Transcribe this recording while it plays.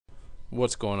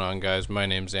What's going on, guys? My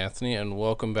name's Anthony and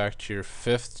welcome back to your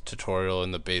 5th tutorial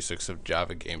in the basics of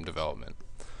Java game development.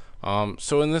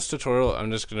 So in this tutorial I'm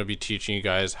just going to be teaching you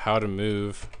guys how to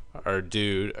move our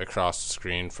dude across the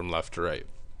screen from left to right.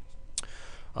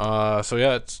 So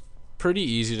yeah, it's pretty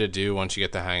easy to do once you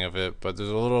get the hang of it, but there's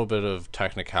a little bit of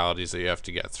technicalities that you have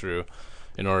to get through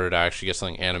in order to actually get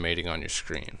something animating on your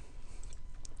screen.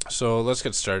 So let's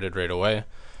get started right away.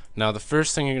 Now the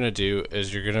first thing you're going to do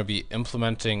is you're going to be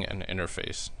implementing an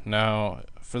interface. Now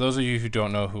for those of you who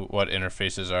don't know what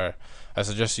interfaces are, I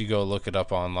suggest you go look it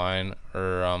up online,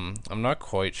 or I'm not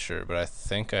quite sure, but I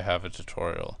think I have a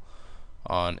tutorial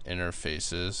on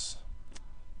interfaces.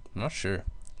 I'm not sure,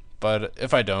 but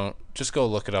if I don't, just go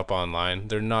look it up online.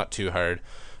 They're not too hard,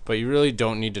 but you really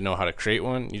don't need to know how to create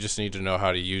one. You just need to know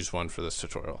how to use one for this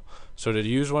tutorial. So to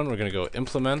use one, we're going to go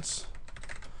implements,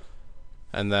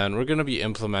 and then we're going to be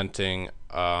implementing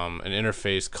an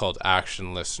interface called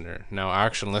Action Listener. Now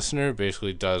Action Listener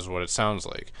basically does what it sounds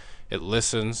like. It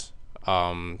listens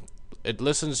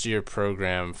to your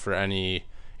program for any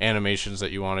animations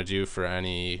that you want to do, for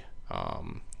any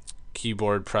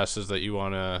keyboard presses that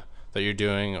you're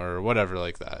doing, or whatever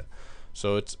like that.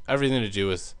 So it's everything to do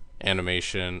with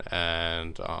animation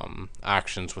and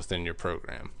actions within your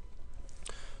program.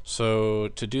 So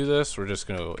to do this, we're just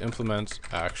going to go implement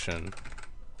Action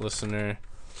Listener,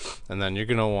 and then you're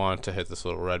going to want to hit this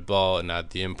little red ball and add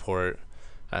the import,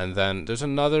 and then there's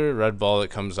another red ball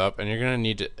that comes up, and you're going to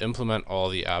need to implement all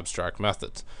the abstract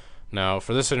methods. Now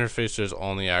for this interface, there's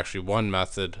only actually one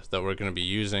method that we're going to be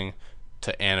using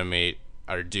to animate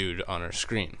our dude on our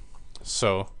screen.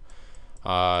 So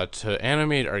to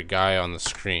animate our guy on the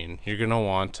screen, you're going to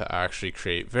want to actually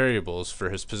create variables for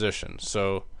his position.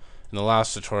 So in the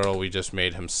last tutorial we just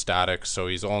made him static, so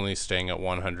he's only staying at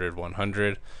 100,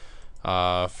 100.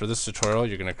 For this tutorial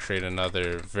you're going to create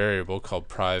another variable called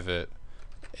private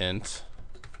int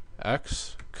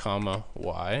x comma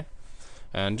y,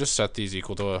 and just set these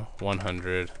equal to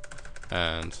 100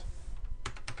 and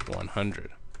 100.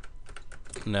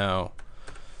 Now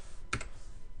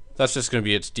that's just going to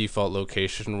be its default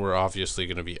location. We're obviously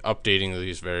going to be updating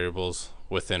these variables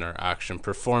within our action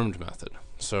performed method.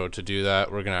 So to do that,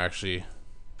 we're going to actually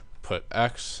put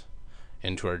x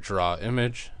into our draw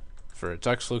image for its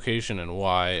x location and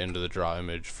y into the draw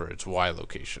image for its y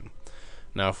location.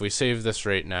 Now if we save this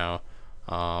right now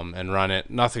and run it,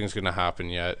 nothing's going to happen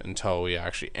yet until we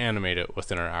actually animate it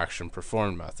within our action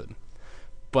performed method.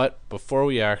 But before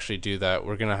we actually do that,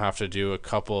 we're going to have to do a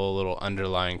couple little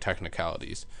underlying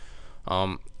technicalities.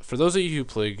 For those of you who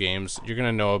play games, you're going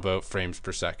to know about frames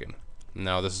per second.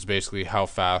 Now this is basically how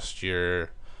fast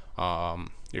your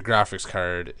graphics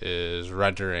card is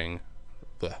rendering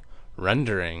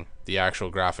the actual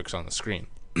graphics on the screen.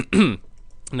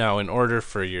 Now in order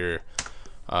for your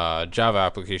Java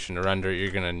application to render,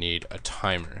 you're going to need a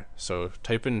timer. So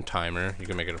type in timer. You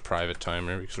can make it a private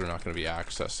timer because we're not going to be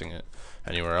accessing it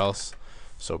anywhere else.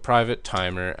 So private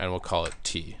timer, and we'll call it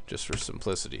T just for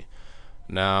simplicity.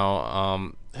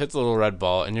 Now hit the little red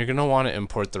ball, and you're going to want to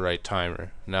import the right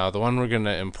timer. Now the one we're going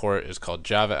to import is called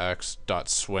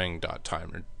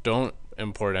javax.swing.timer. Don't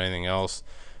import anything else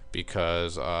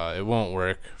because it won't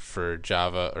work for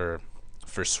Java or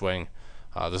for Swing.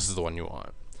 This is the one you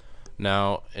want.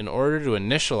 Now in order to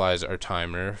initialize our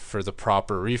timer for the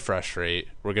proper refresh rate,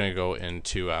 we're going to go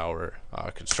into our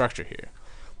constructor here.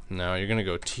 Now you're going to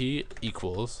go T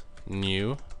equals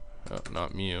new,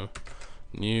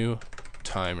 new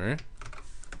timer,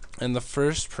 and the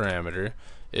first parameter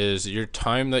is your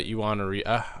time that you want to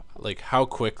like how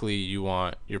quickly you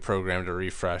want your program to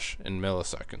refresh in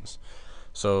milliseconds.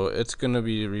 So it's going to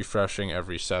be refreshing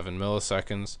every 7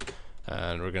 milliseconds,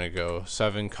 and we're going to go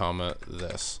 7 comma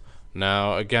this.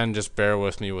 Now again, just bear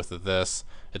with me with this.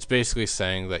 It's basically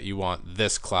saying that you want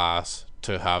this class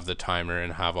to have the timer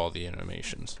and have all the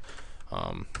animations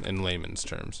in layman's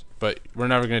terms. But we're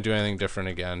never going to do anything different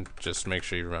again. Just make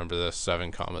sure you remember this,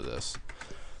 7 comma this.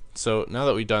 So now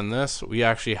that we've done this, we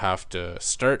actually have to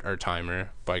start our timer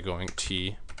by going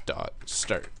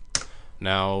t.start.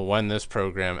 Now when this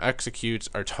program executes,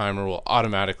 our timer will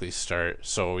automatically start,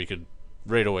 so we could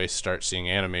right away start seeing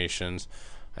animations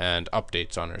and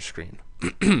updates on our screen.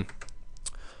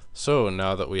 So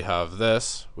now that we have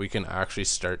this, we can actually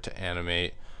start to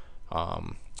animate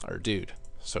our dude.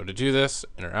 So to do this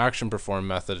in our action perform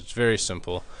method, it's very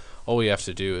simple. All we have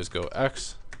to do is go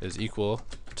x is equal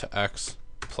to x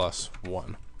plus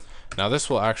 1. Now this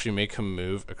will actually make him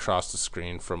move across the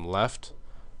screen from left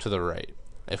to the right.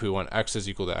 If we want x is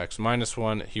equal to x minus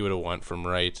 1, he would have went from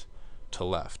right to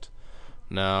left.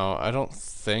 Now I don't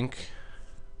think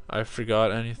I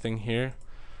forgot anything here.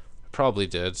 probably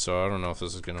did, so I don't know if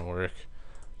this is gonna work.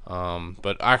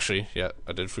 But actually, yeah,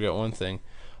 I did forget one thing.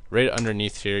 Right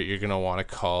underneath here, you're gonna want to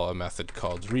call a method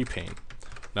called repaint.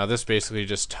 Now this basically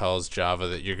just tells Java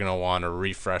that you're gonna want to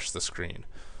refresh the screen.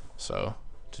 So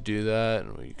to do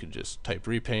that, we could just type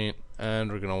repaint,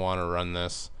 and we're gonna want to run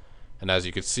this. And as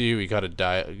you can see, we got a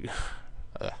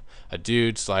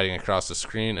dude sliding across the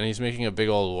screen, and he's making a big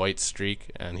old white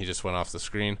streak, and he just went off the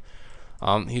screen.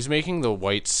 He's making the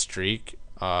white streak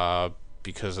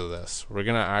because of this. We're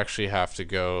gonna actually have to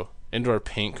go into our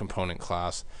paint component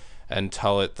class and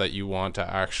tell it that you want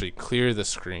to actually clear the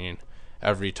screen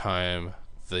every time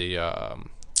the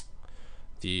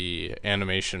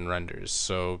animation renders.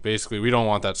 So basically, we don't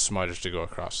want that smudge to go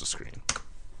across the screen.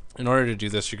 In order to do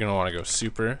this, you're going to want to go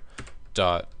super.paint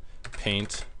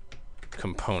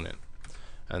component,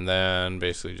 and then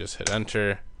basically just hit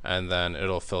enter, and then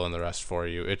it'll fill in the rest for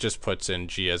you. It just puts in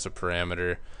G as a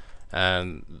parameter,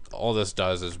 and all this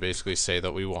does is basically say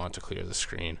that we want to clear the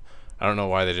screen. I don't know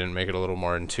why they didn't make it a little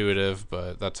more intuitive,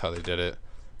 but that's how they did it.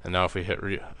 And now if we hit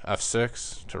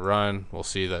F6 to run, we'll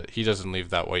see that he doesn't leave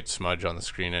that white smudge on the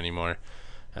screen anymore.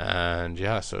 And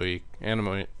yeah, so he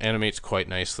animates quite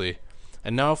nicely.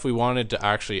 And now if we wanted to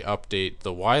actually update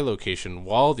the Y location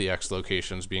while the X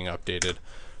location is being updated,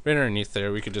 right underneath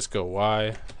there, we could just go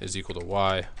Y is equal to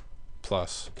Y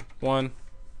plus 1. And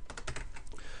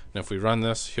if we run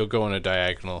this, he'll go in a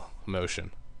diagonal motion,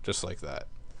 just like that.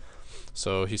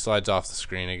 So he slides off the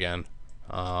screen again,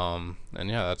 and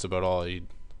yeah, that's about all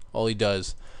he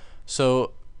does.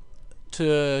 So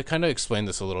to kind of explain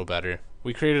this a little better,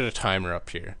 we created a timer up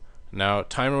here. Now,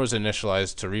 timer was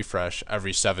initialized to refresh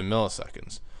every 7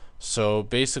 milliseconds. So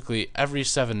basically, every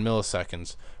 7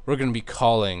 milliseconds, we're going to be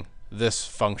calling this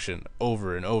function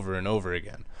over and over and over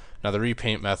again. Now, the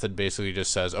repaint method basically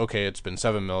just says, okay, it's been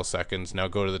 7 milliseconds, now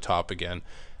go to the top again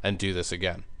and do this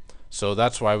again. So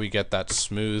that's why we get that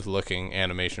smooth looking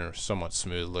animation, or somewhat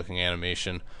smooth looking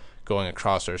animation, going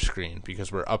across our screen,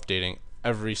 because we're updating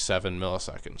every 7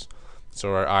 milliseconds.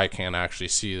 So our eye can't actually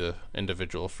see the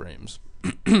individual frames.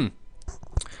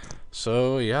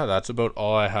 So yeah, that's about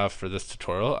all I have for this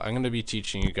tutorial. I'm going to be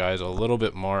teaching you guys a little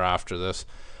bit more after this.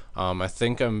 I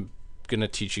think I'm going to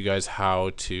teach you guys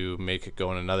how to make it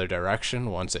go in another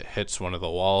direction once it hits one of the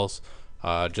walls,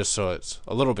 just so it's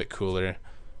a little bit cooler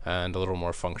and a little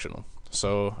more functional.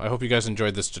 So I hope you guys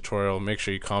enjoyed this tutorial. Make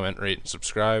sure you comment, rate, and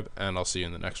subscribe, and I'll see you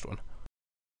in the next one.